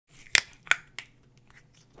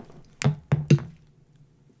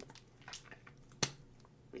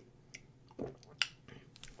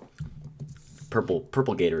purple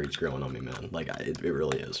Gatorade's growing on me, man. Like, it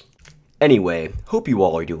really is. Anyway, hope you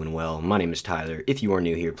all are doing well. My name is Tyler. If you are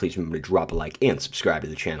new here, please remember to drop a like and subscribe to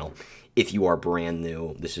the channel. If you are brand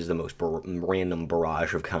new, this is the most random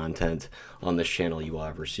barrage of content on this channel you will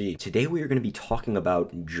ever see. Today we are going to be talking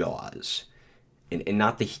about Jaws. And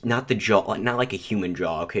not the jaw, not like a human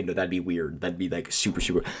jaw. Okay, no, that'd be weird. That'd be like super.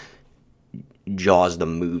 Jaws the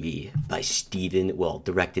movie by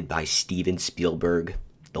directed by Steven Spielberg,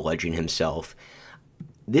 the legend himself.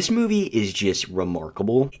 This movie is just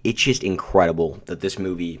remarkable. It's just incredible that this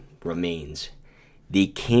movie remains the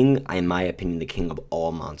king, in my opinion, the king of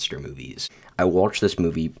all monster movies. I watch this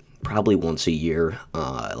movie probably once a year.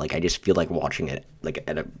 Like, I just feel like watching it like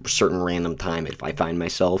at a certain random time if I find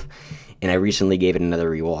myself. And I recently gave it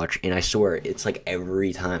another rewatch, and I swear it's like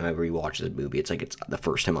every time I rewatch this movie, it's like it's the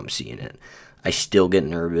first time I'm seeing it. I still get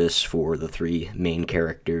nervous for the three main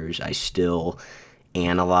characters. I still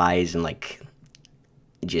analyze and like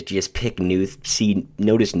just pick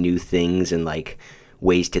notice new things and like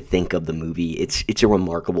ways to think of the movie. It's a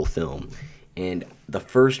remarkable film. And the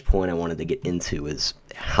first point I wanted to get into is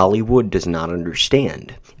Hollywood does not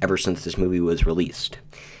understand ever since this movie was released.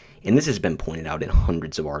 And this has been pointed out in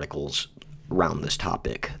hundreds of articles around this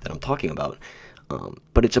topic that I'm talking about.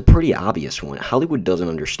 But it's a pretty obvious one. Hollywood doesn't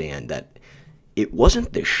understand that it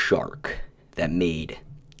wasn't the shark that made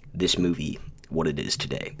this movie what it is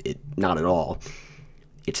today. Not at all.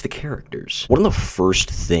 It's the characters. One of the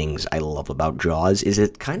first things I love about Jaws is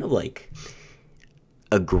it's kind of like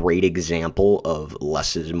a great example of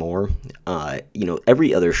less is more.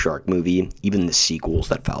 Every other shark movie, even the sequels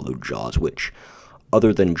that followed Jaws, which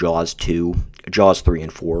other than Jaws 2, Jaws 3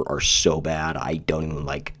 and 4 are so bad, I don't even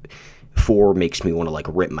like. 4 makes me want to like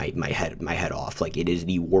rip my head off. Like, it is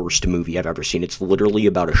the worst movie I've ever seen. It's literally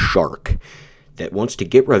about a shark that wants to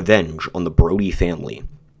get revenge on the Brody family,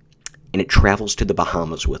 and it travels to the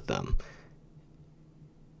Bahamas with them.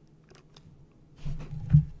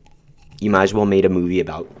 You might as well made a movie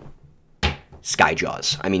about Sky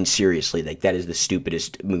Jaws. I mean, seriously, like, that is the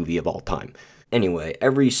stupidest movie of all time. Anyway,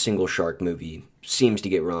 every single shark movie seems to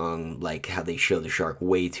get wrong, like how they show the shark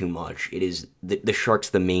way too much. It is the shark's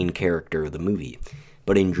the main character of the movie.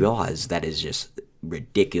 But in Jaws, that is just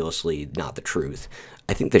ridiculously not the truth.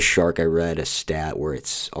 I think the shark, I read a stat where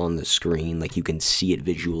it's on the screen, like you can see it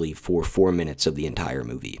visually for 4 minutes of the entire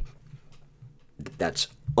movie. That's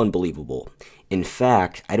unbelievable. In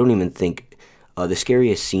fact, I don't even think the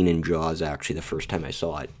scariest scene in Jaws, actually, the first time I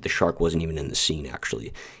saw it, the shark wasn't even in the scene,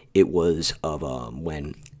 actually. It was of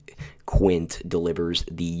when Quint delivers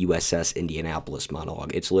the USS Indianapolis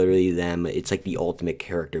monologue. It's literally them. It's like the ultimate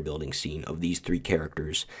character building scene of these three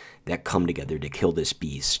characters that come together to kill this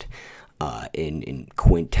beast. And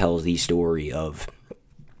Quint tells the story of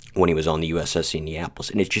when he was on the USS Indianapolis,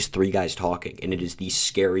 and it's just three guys talking, and it is the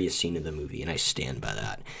scariest scene of the movie, and I stand by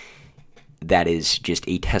that. That is just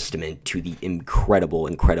a testament to the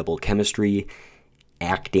incredible chemistry,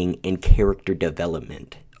 acting, and character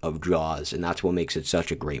development of Jaws, and that's what makes it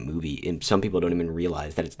such a great movie. And some people don't even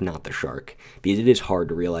realize that it's not the shark, because it is hard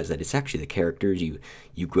to realize that it's actually the characters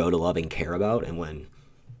you grow to love and care about, and when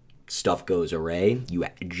stuff goes awry, you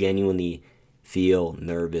genuinely feel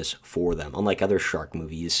nervous for them. Unlike other shark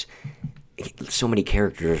movies, so many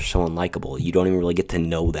characters are so unlikable. You don't even really get to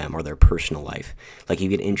know them or their personal life. Like, you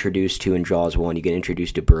get introduced to in Jaws 1, you get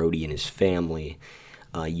introduced to Brody and his family.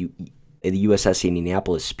 In the USS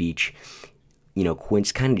Indianapolis speech,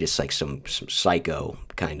 Quint's kind of just like some psycho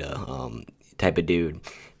kind of type of dude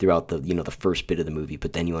throughout the the first bit of the movie,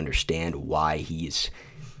 but then you understand why he's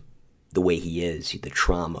the way he is, the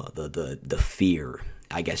trauma, the fear.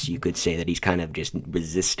 I guess you could say that he's kind of just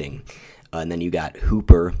resisting. And then you got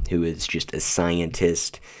Hooper, who is just a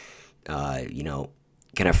scientist, kind of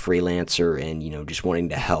freelancer and, just wanting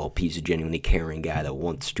to help. He's a genuinely caring guy that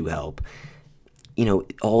wants to help.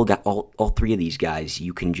 All three of these guys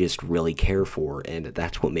you can just really care for, and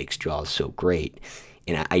that's what makes Jaws so great.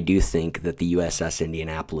 And I do think that the USS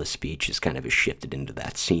Indianapolis speech is kind of shifted into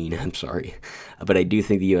that scene. I'm sorry. But I do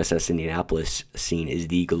think the USS Indianapolis scene is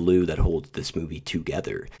the glue that holds this movie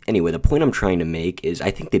together. Anyway, the point I'm trying to make is I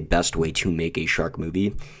think the best way to make a shark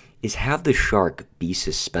movie is have the shark be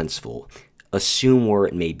suspenseful, assume where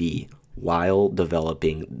it may be, while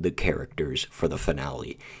developing the characters for the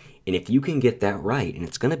finale. And if you can get that right, and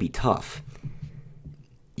it's going to be tough,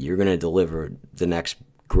 you're going to deliver the next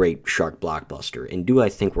great shark blockbuster. And do I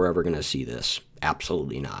think we're ever going to see this?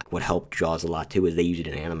 Absolutely not. What helped Jaws a lot too is they used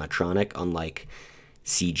an animatronic, unlike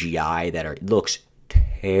CGI looks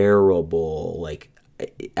terrible. Like,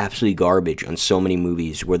 absolutely garbage on so many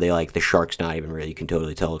movies where they like the shark's not even real. You can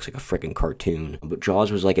totally tell it looks like a freaking cartoon. But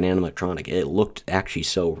Jaws was like an animatronic. It looked actually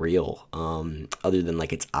so real, other than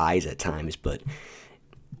like its eyes at times. But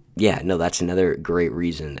yeah, no, that's another great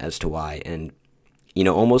reason as to why. And you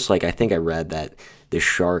know, almost like I think I read that the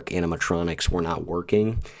shark animatronics were not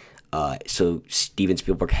working. So Steven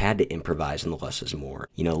Spielberg had to improvise in the less is more,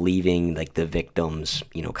 you know, leaving like the victims,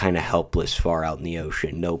 you know, kind of helpless far out in the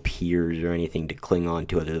ocean, no piers or anything to cling on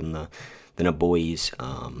to other than a buoys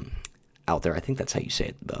out there. I think that's how you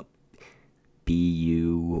say it, the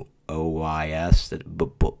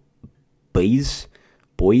Buoys,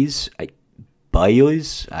 boys,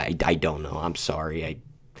 I don't know. I'm sorry.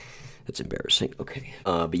 That's embarrassing. Okay.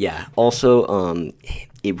 But yeah, also,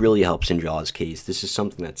 it really helps in Jaws' case. This is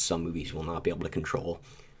something that some movies will not be able to control.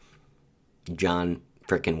 John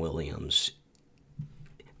frickin' Williams.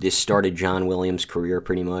 This started John Williams' career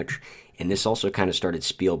pretty much, and this also kind of started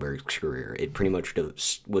Spielberg's career. It pretty much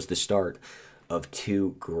was the start of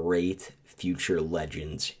two great future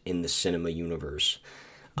legends in the cinema universe.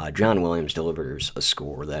 John Williams delivers a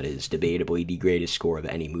score that is debatably the greatest score of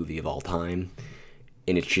any movie of all time.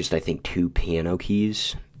 And it's just, I think, two piano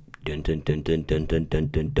keys. Dun dun dun dun dun dun dun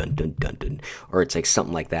dun dun dun dun dun. Or it's like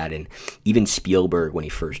something like that. And even Spielberg, when he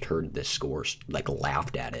first heard this score, like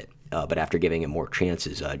laughed at it. But after giving it more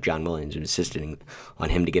chances, John Williams insisted on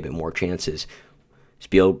him to give it more chances.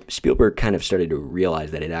 Spielberg kind of started to realize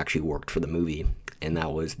that it actually worked for the movie. And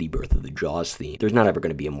that was the birth of the Jaws theme. There's not ever going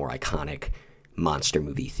to be a more iconic monster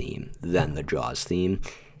movie theme than the Jaws theme.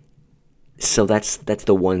 So that's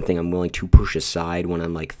the one thing I'm willing to push aside when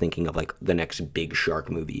I'm like thinking of like the next big shark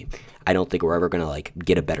movie. I don't think we're ever gonna like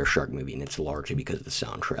get a better shark movie, and it's largely because of the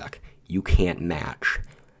soundtrack. You can't match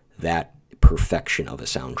that perfection of a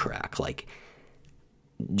soundtrack. Like,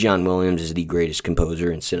 John Williams is the greatest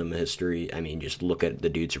composer in cinema history. I mean, just look at the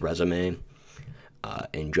dude's resume.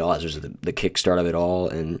 And Jaws was the kickstart of it all,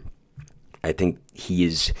 and I think he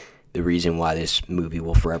is the reason why this movie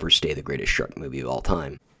will forever stay the greatest shark movie of all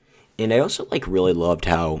time. And I also like really loved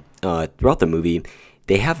how throughout the movie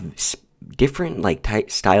they have different like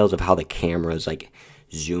styles of how the camera's like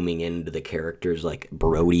zooming into the characters. Like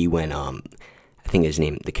Brody, when I think his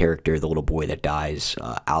name, the character, the little boy that dies,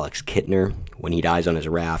 Alex Kittner, when he dies on his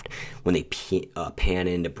raft, when they pan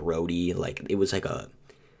into Brody, like it was like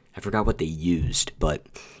I forgot what they used, but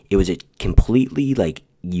it was a completely like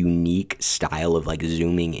unique style of like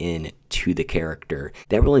zooming in to the character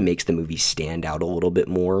that really makes the movie stand out a little bit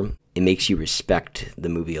more. It makes you respect the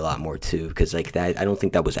movie a lot more too, because like that, I don't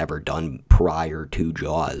think that was ever done prior to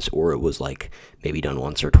Jaws, or it was like maybe done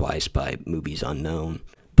once or twice by movies unknown.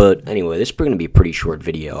 But anyway, this is going to be a pretty short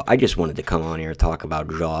video. I just wanted to come on here and talk about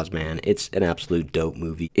Jaws, man. It's an absolute dope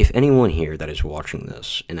movie. If anyone here that is watching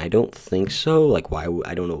this, and I don't think so, like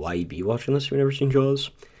I don't know why you'd be watching this if you've never seen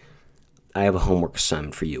Jaws, I have a homework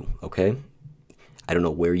assignment for you, okay? I don't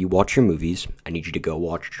know where you watch your movies. I need you to go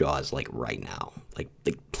watch Jaws, like, right now. Like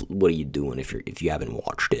what are you doing if you haven't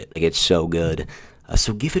watched it? Like, it's so good.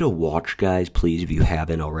 So give it a watch, guys, please, if you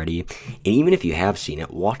haven't already. And even if you have seen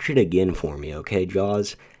it, watch it again for me, okay?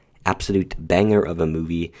 Jaws, absolute banger of a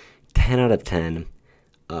movie. 10 out of 10.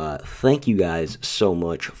 Thank you guys so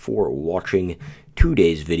much for watching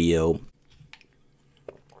today's video.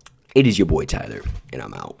 It is your boy, Tyler, and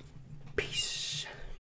I'm out.